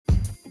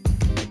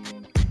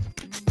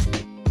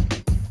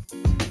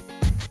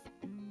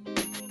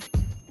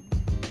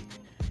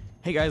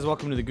Hey guys,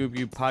 welcome to the Goop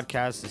You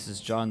podcast. This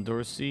is John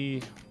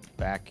Dorsey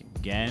back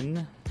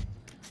again.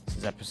 This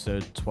is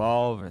episode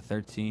 12 or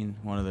 13,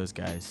 one of those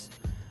guys.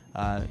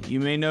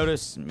 You may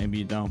notice, maybe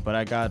you don't, but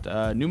I got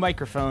a new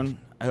microphone.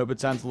 I hope it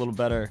sounds a little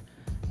better.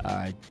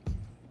 I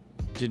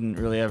didn't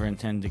really ever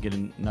intend to get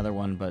another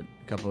one, but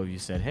a couple of you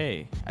said,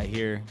 hey, I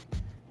hear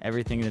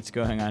everything that's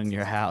going on in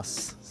your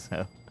house.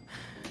 So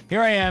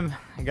here I am.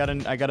 I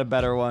got a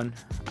better one.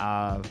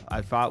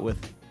 I fought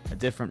with a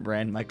different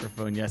brand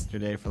microphone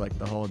yesterday for like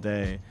the whole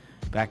day,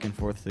 back and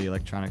forth to the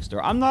electronics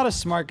store. I'm not a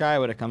smart guy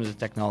when it comes to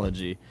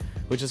technology,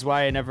 which is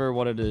why I never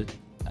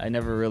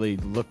really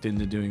looked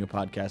into doing a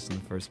podcast in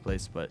the first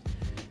place. But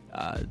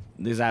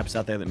there's apps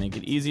out there that make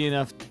it easy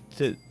enough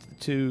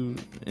to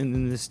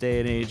in this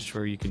day and age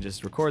where you can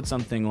just record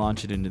something,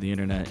 launch it into the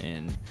internet,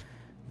 and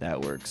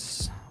that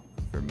works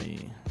for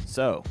me.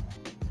 So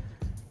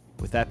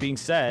with that being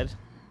said,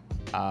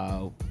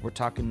 we're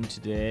talking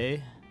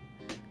today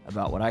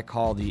about what I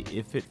call the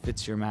if it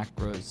fits your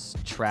macros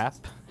trap.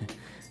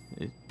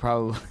 It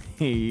probably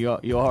you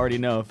already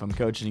know if I'm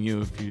coaching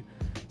you, if you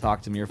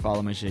talk to me or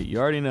follow my shit, you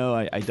already know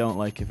I don't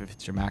like if it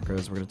fits your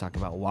macros. We're going to talk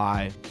about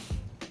why.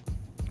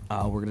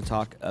 We're going to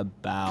talk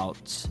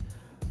about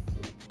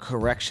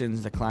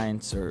corrections that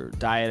clients or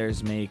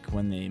dieters make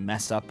when they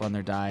mess up on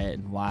their diet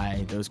and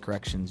why those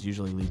corrections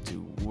usually lead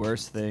to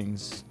worse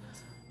things.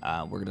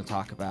 We're going to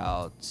talk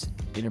about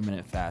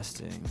intermittent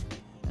fasting.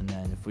 And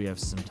then if we have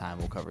some time,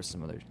 we'll cover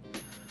some other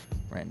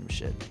random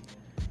shit.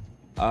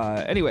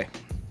 Anyway,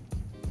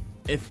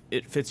 if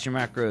it fits your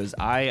macros,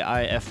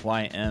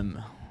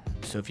 IIFYM.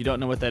 So if you don't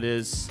know what that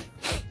is,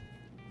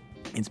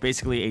 it's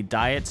basically a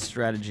diet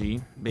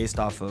strategy based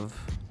off of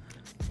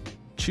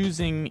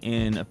choosing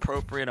an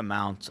appropriate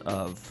amount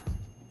of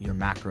your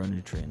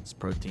macronutrients,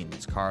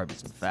 proteins,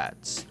 carbs, and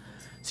fats.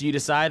 So you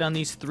decide on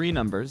these three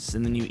numbers,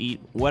 and then you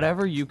eat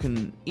whatever you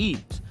can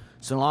eat,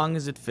 so long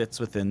as it fits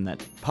within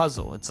that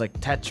puzzle. It's like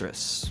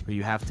Tetris, where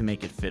you have to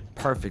make it fit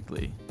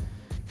perfectly.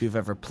 If you've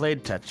ever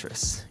played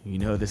Tetris, you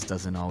know this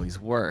doesn't always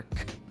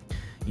work.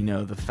 You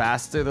know, the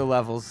faster the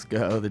levels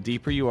go, the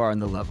deeper you are in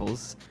the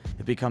levels,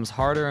 it becomes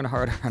harder and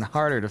harder and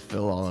harder to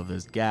fill all of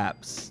those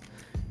gaps.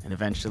 And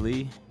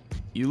eventually,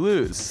 you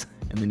lose,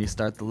 and then you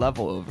start the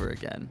level over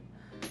again.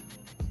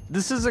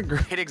 This is a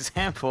great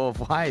example of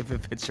why if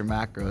it fits your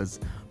macros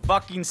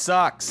fucking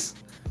sucks.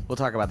 We'll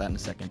talk about that in a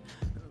second.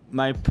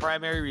 My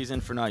primary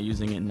reason for not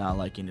using it and not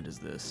liking it is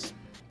this.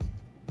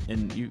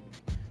 And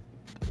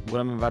what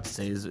I'm about to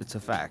say is it's a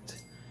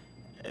fact.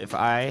 If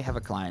I have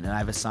a client and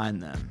I've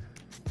assigned them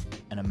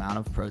an amount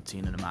of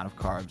protein, an amount of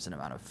carbs, an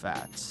amount of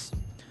fats,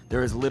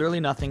 there is literally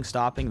nothing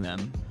stopping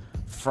them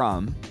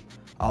from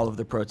all of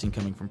their protein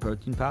coming from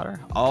protein powder,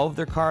 all of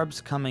their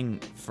carbs coming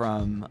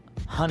from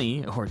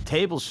honey or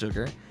table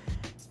sugar,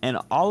 and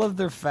all of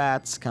their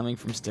fats coming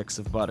from sticks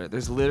of butter.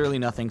 There's literally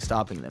nothing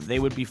stopping them. They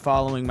would be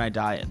following my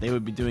diet. They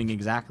would be doing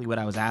exactly what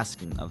I was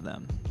asking of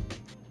them.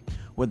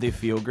 Would they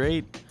feel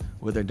great?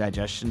 Would their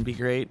digestion be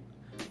great?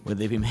 Would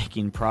they be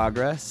making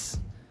progress?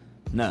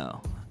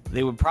 No.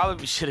 They would probably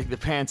be shitting their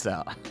pants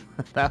out.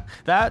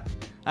 that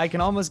I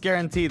can almost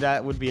guarantee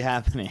that would be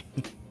happening.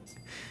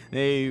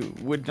 They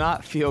would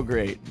not feel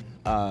great.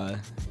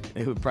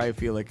 They would probably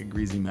feel like a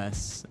greasy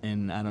mess,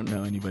 and I don't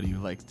know anybody who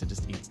likes to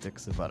just eat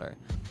sticks of butter.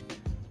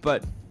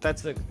 But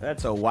that's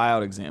a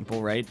wild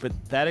example, right? But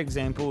that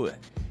example,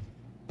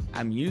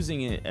 I'm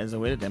using it as a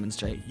way to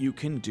demonstrate you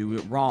can do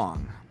it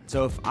wrong.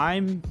 So if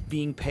I'm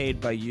being paid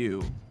by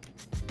you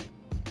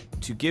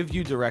to give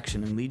you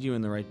direction and lead you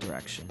in the right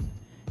direction,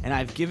 and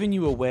I've given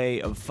you a way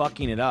of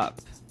fucking it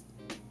up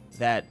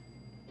that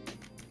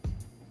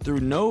through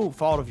no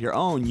fault of your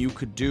own you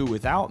could do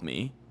without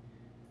me,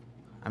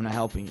 I'm not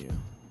helping you.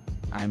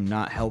 I'm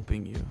not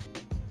helping you.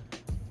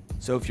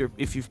 So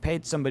if you've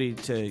paid somebody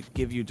to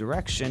give you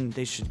direction,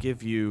 they should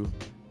give you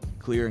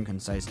clear and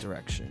concise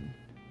direction.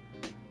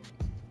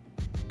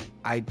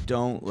 I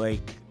don't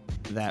like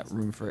that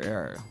room for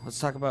error. Let's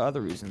talk about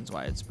other reasons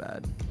why it's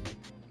bad.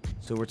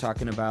 So we're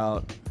talking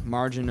about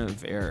margin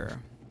of error.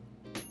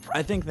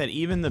 I think that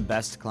even the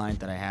best client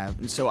that I have,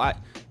 and so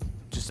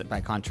just by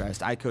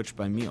contrast, I coach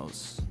by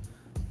meals.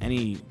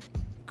 Any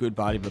good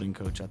bodybuilding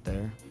coach out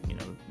there,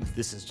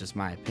 this is just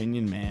my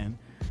opinion, man,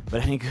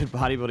 but any good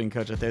bodybuilding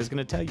coach out there is going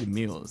to tell you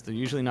meals. They're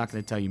usually not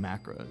going to tell you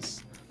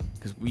macros,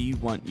 because we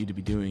want you to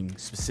be doing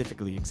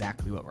specifically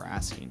exactly what we're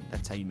asking.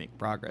 That's how you make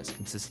progress,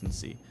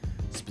 consistency,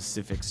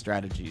 specific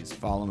strategies,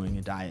 following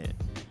a diet.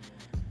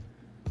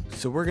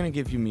 So we're going to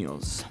give you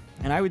meals.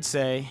 And I would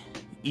say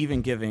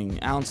even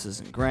giving ounces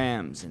and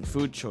grams and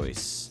food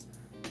choice,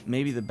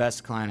 maybe the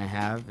best client I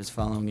have is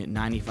following it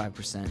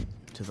 95%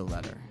 to the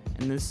letter.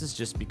 And this is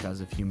just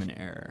because of human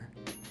error.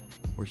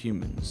 We're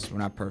humans. We're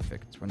not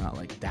perfect. We're not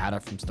like Data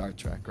from Star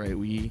Trek, right?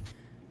 We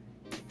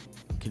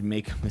can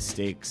make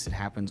mistakes. It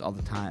happens all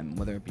the time,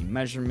 whether it be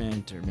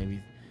measurement or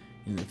maybe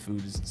the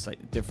food is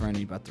slightly different,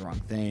 you bought the wrong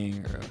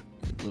thing, or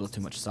a little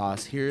too much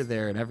sauce here,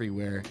 there, and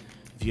everywhere.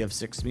 If you have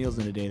 6 meals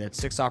in a day, that's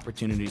 6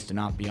 opportunities to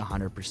not be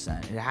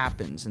 100%. It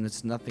happens, and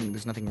there's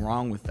nothing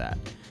wrong with that.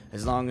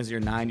 As long as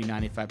you're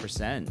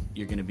 90-95%,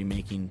 you're going to be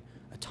making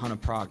a ton of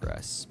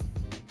progress.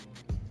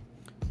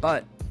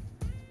 But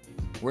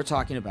we're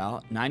talking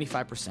about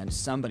 95% is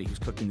somebody who's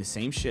cooking the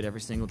same shit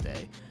every single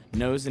day,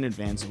 knows in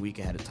advance a week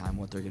ahead of time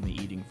what they're going to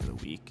be eating for the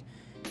week,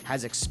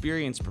 has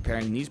experience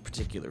preparing these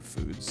particular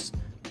foods.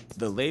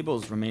 The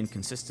labels remain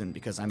consistent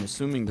because I'm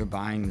assuming they're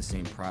buying the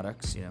same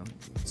products,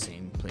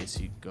 same place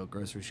you go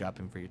grocery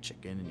shopping for your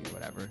chicken and your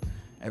whatever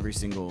every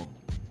single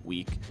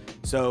week.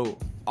 So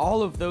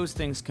all of those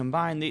things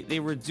combined, they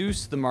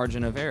reduce the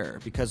margin of error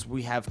because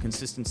we have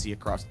consistency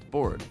across the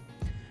board.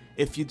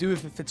 If it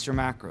fits your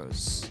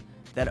macros,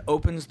 that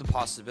opens the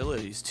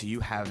possibilities to you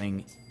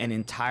having an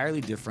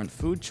entirely different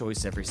food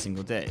choice every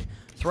single day.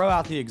 Throw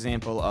out the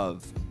example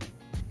of,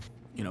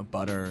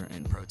 butter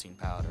and protein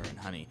powder and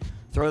honey.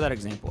 Throw that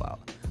example out.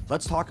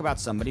 Let's talk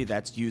about somebody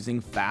that's using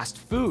fast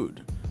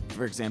food,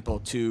 for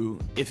example,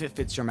 if it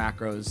fits your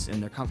macros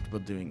and they're comfortable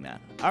doing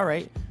that. All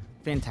right,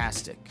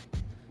 fantastic.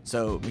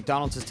 So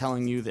McDonald's is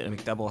telling you that a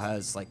McDouble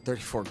has like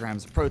 34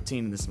 grams of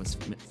protein and this much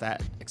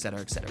fat, et cetera,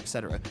 et cetera, et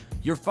cetera.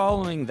 You're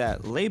following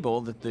that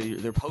label that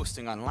they're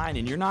posting online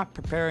and you're not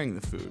preparing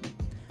the food.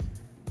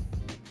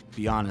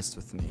 Be honest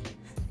with me.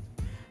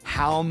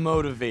 How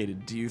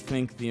motivated do you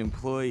think the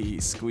employee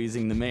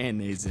squeezing the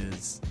mayonnaise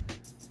is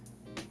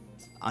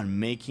on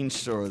making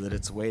sure that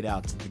it's weighed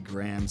out to the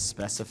grams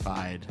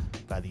specified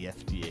by the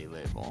FDA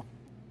label?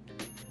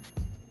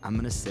 I'm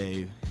going to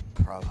say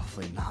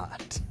probably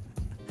not.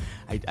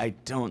 I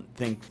don't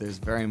think there's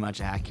very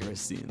much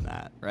accuracy in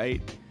that,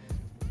 right?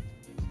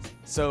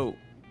 So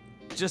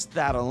just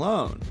that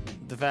alone,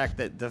 the fact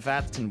that the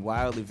fats can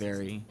wildly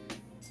vary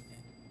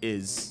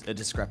is a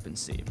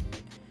discrepancy.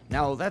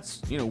 Now,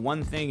 that's,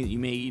 one thing that you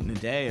may eat in a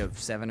day of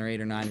 7 or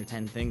 8 or 9 or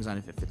 10 things on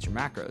if it fits your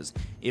macros.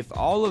 If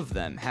all of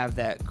them have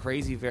that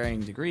crazy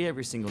varying degree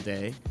every single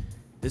day,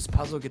 this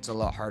puzzle gets a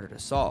lot harder to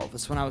solve.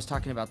 That's when I was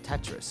talking about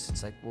Tetris.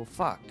 It's like, well,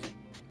 fuck.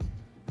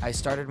 I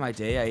started my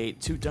day, I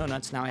ate 2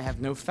 donuts, now I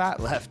have no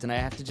fat left, and I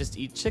have to just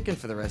eat chicken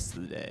for the rest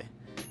of the day.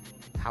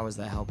 How is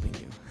that helping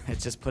you?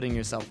 It's just putting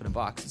yourself in a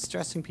box. It's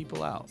stressing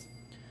people out.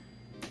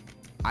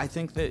 I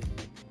think that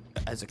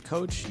as a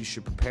coach, you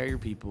should prepare your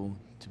people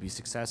to be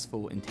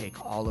successful and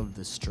take all of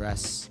the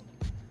stress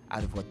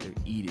out of what they're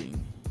eating.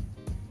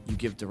 You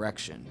give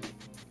direction.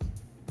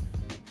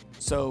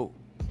 So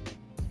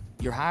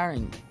you're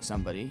hiring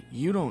somebody,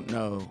 you don't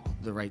know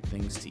the right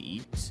things to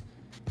eat,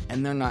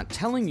 and they're not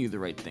telling you the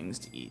right things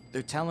to eat.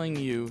 They're telling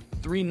you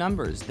 3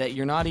 numbers that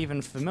you're not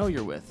even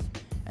familiar with,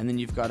 and then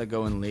you've got to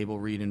go and label,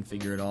 read, and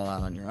figure it all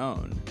out on your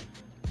own.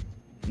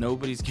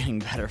 Nobody's getting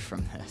better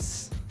from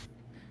this.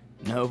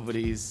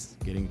 Nobody's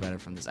getting better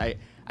from this.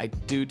 I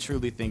do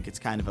truly think it's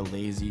kind of a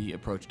lazy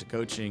approach to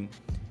coaching.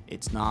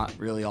 It's not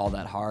really all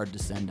that hard to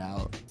send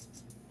out,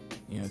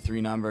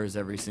 3 numbers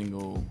every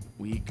single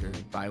week or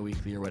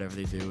bi-weekly or whatever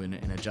they do and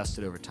adjust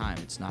it over time.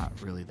 It's not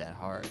really that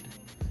hard.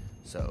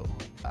 So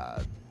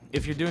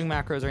if you're doing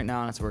macros right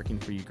now and it's working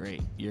for you,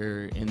 great.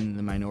 You're in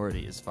the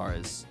minority as far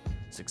as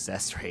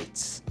success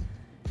rates.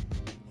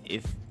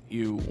 If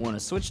you want to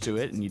switch to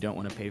it and you don't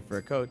want to pay for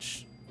a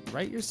coach,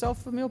 write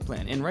yourself a meal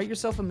plan, and write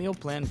yourself a meal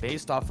plan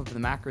based off of the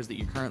macros that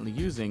you're currently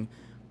using,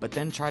 but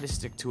then try to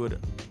stick to it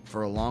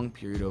for a long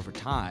period over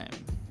time.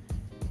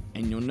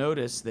 And you'll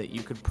notice that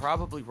you could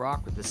probably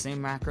rock with the same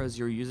macros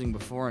you were using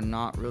before and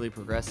not really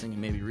progressing and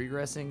maybe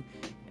regressing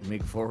and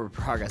make forward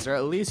progress, or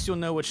at least you'll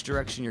know which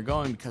direction you're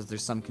going because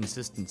there's some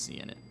consistency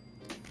in it.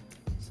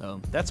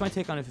 So that's my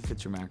take on if it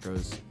fits your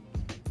macros.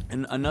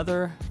 And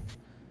another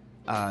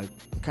kind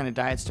of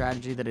diet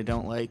strategy that I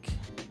don't like,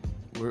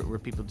 where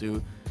people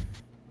do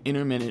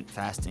intermittent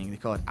fasting. They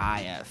call it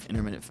IF,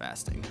 intermittent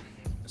fasting.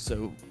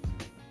 So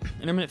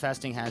intermittent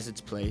fasting has its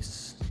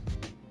place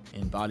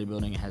in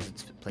bodybuilding, it has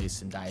its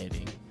place in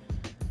dieting.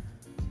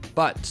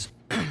 But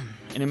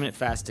intermittent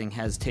fasting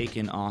has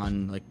taken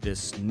on like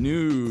this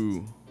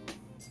new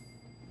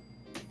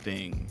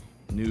thing,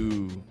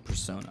 new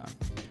persona,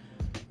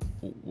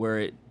 where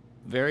it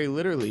very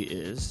literally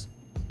is,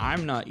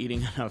 I'm not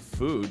eating enough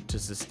food to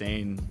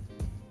sustain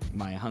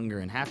my hunger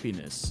and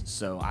happiness,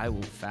 so I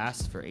will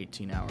fast for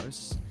 18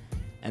 hours,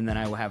 and then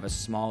I will have a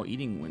small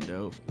eating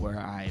window where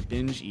I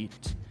binge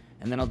eat,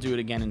 and then I'll do it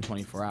again in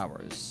 24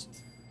 hours.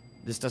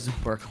 This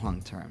doesn't work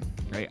long term,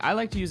 right? I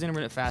like to use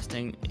intermittent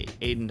fasting,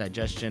 aid in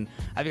digestion.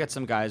 I've got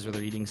some guys where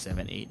they're eating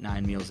 7, 8,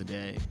 9 meals a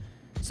day.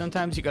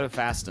 Sometimes you gotta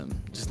fast them.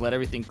 Just let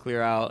everything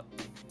clear out,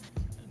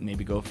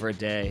 maybe go for a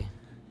day,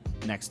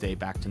 next day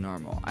back to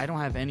normal. I don't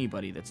have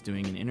anybody that's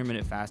doing an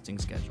intermittent fasting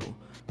schedule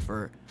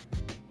for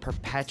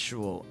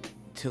perpetual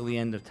till the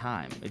end of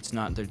time. It's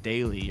not their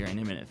daily or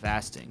intermittent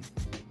fasting.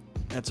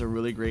 That's a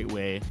really great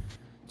way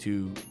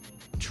to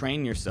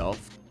train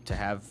yourself to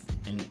have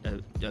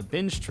a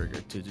binge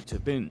trigger to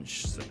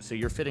binge. So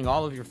you're fitting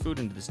all of your food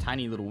into this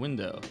tiny little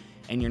window,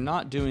 and you're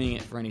not doing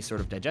it for any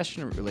sort of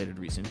digestion-related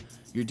reason.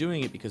 You're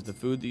doing it because the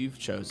food that you've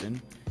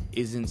chosen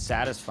isn't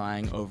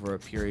satisfying over a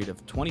period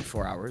of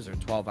 24 hours or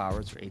 12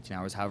 hours or 18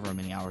 hours, however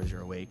many hours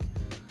you're awake.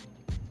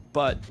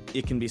 But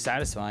it can be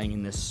satisfying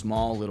in this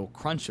small little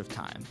crunch of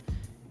time.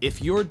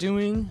 If you're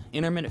doing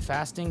intermittent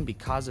fasting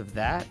because of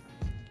that,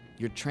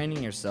 you're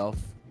training yourself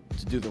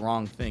to do the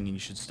wrong thing, and you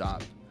should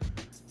stop.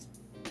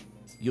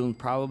 You'll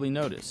probably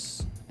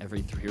notice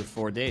every 3 or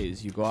 4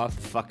 days you go off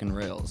the fucking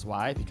rails.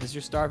 Why? Because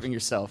you're starving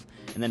yourself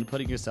and then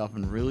putting yourself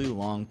in really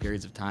long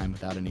periods of time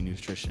without any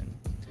nutrition.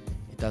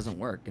 It doesn't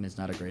work, and it's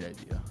not a great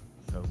idea.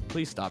 So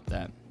please stop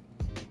that.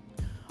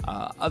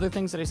 Other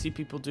things that I see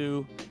people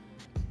do,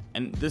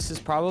 and this is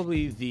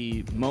probably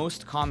the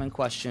most common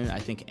question I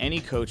think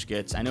any coach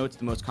gets. I know it's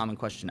the most common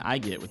question I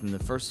get within the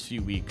first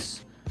few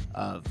weeks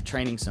of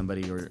training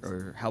somebody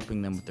or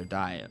helping them with their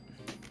diet.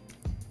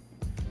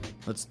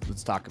 Let's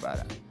talk about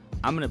it.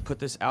 I'm going to put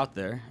this out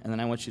there, and then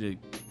I want you to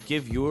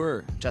give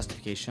your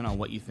justification on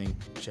what you think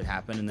should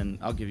happen, and then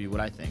I'll give you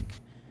what I think.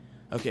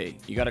 Okay,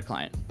 you got a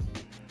client.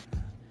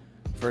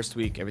 First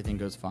week, everything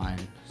goes fine.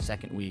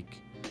 Second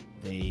week,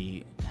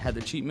 they had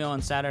their cheat meal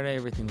on Saturday.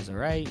 Everything was all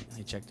right.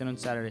 They checked in on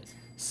Saturday.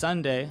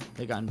 Sunday,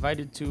 they got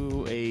invited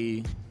to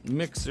a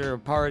mixer, a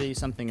party,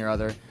 something or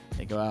other.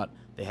 They go out.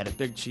 They had a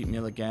big cheat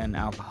meal again,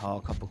 alcohol,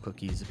 a couple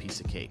cookies, a piece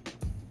of cake.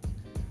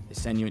 They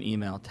send you an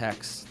email,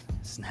 text,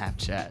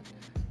 Snapchat,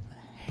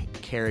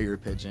 carrier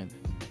pigeon,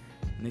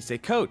 and they say,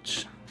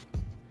 Coach,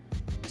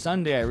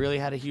 Sunday I really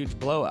had a huge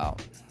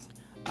blowout.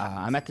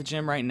 I'm at the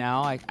gym right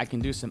now. I can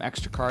do some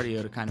extra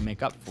cardio to kind of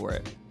make up for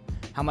it.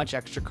 How much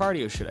extra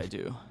cardio should I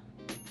do?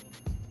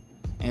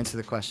 Answer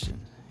the question.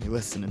 You're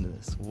listening to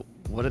this.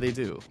 What do they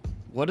do?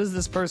 What does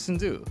this person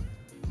do?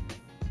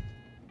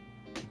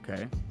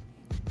 Okay.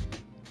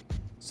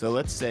 So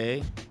let's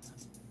say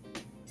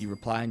you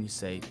reply and you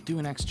say, do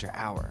an extra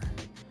hour.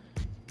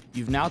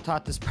 You've now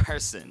taught this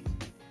person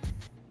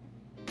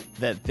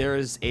that there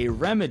is a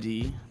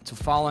remedy to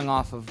falling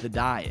off of the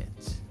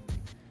diet.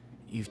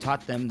 You've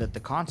taught them that the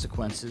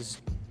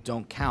consequences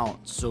don't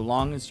count so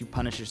long as you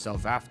punish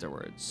yourself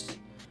afterwards.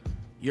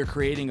 You're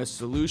creating a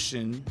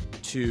solution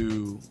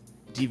to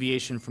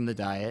deviation from the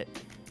diet,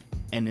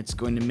 and it's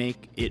going to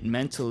make it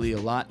mentally a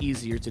lot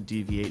easier to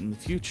deviate in the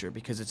future,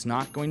 because it's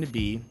not going to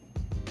be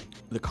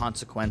the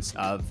consequence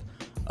of,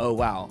 oh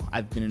wow,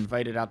 I've been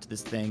invited out to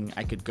this thing.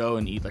 I could go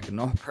and eat like a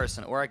normal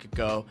person, or I could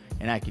go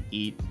and I could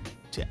eat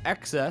to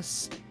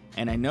excess,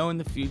 and I know in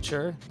the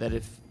future that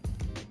if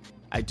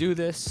I do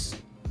this,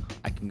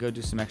 I can go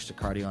do some extra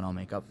cardio and I'll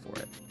make up for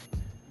it.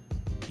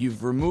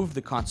 You've removed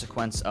the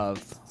consequence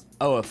of,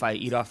 oh, if I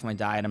eat off my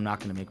diet, I'm not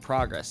going to make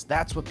progress.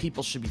 That's what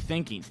people should be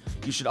thinking.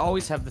 You should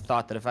always have the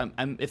thought that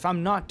if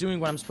I'm not doing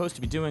what I'm supposed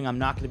to be doing, I'm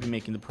not going to be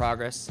making the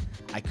progress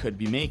I could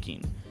be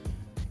making.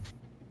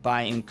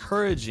 By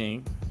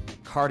encouraging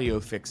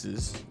cardio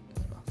fixes,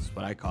 that's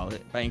what I call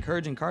it, by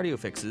encouraging cardio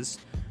fixes,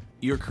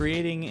 you're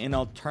creating an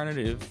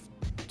alternative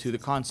to the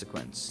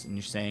consequence. And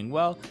you're saying,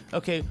 well,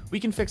 okay, we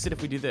can fix it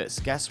if we do this.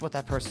 Guess what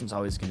that person's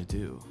always going to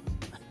do?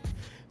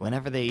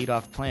 Whenever they eat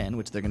off plan,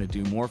 which they're going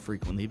to do more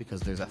frequently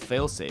because there's a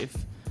fail-safe,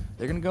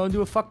 they're going to go and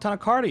do a fuck ton of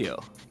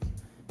cardio.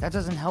 That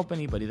doesn't help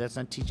anybody. That's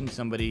not teaching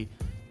somebody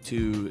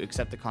to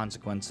accept the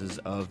consequences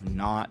of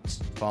not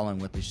following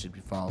what they should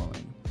be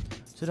following.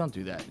 So don't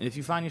do that. And if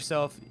you find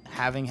yourself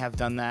have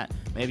done that,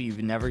 maybe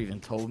you've never even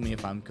told me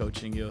if I'm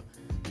coaching you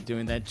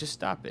doing that, just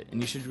stop it.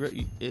 And you should,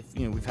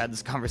 we've had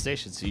this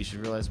conversation, so you should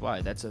realize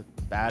why. That's a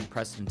bad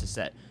precedent to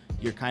set.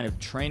 You're kind of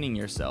training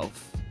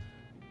yourself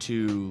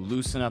to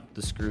loosen up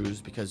the screws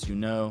because you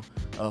know,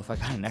 oh, if I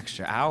got an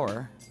extra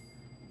hour,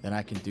 then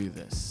I can do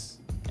this.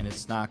 And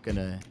it's not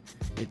gonna,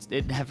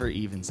 it never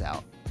evens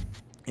out.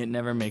 It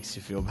never makes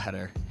you feel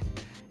better.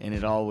 And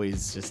it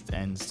always just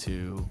ends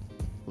to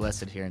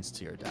less adherence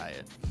to your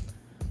diet.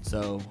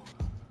 So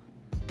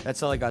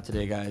that's all I got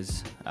today,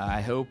 guys. I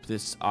hope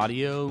this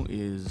audio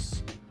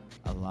is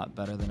a lot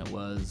better than it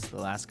was the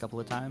last couple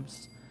of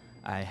times.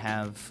 I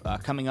have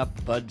coming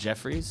up Bud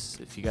Jeffries.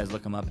 If you guys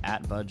look him up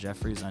at Bud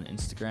Jeffries on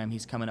Instagram,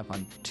 he's coming up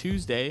on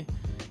Tuesday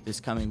this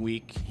coming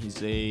week.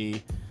 He's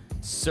a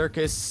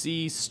circus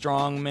C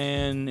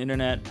strongman,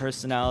 internet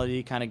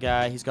personality kind of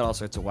guy. He's got all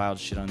sorts of wild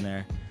shit on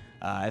there.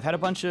 I've had a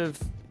bunch of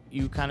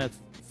you kind of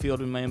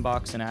field in my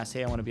inbox and asked,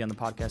 hey, I want to be on the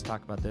podcast,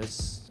 talk about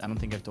this. I don't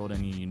think I've told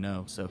any of you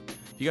no. So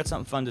if you got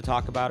something fun to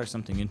talk about or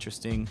something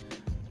interesting,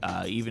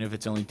 even if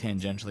it's only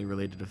tangentially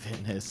related to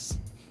fitness,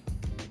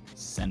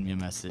 send me a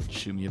message,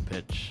 shoot me a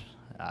pitch,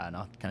 and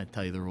I'll kind of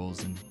tell you the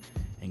rules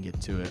and get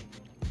to it.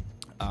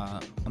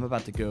 I'm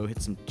about to go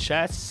hit some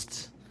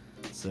chest,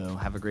 so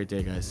have a great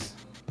day, guys.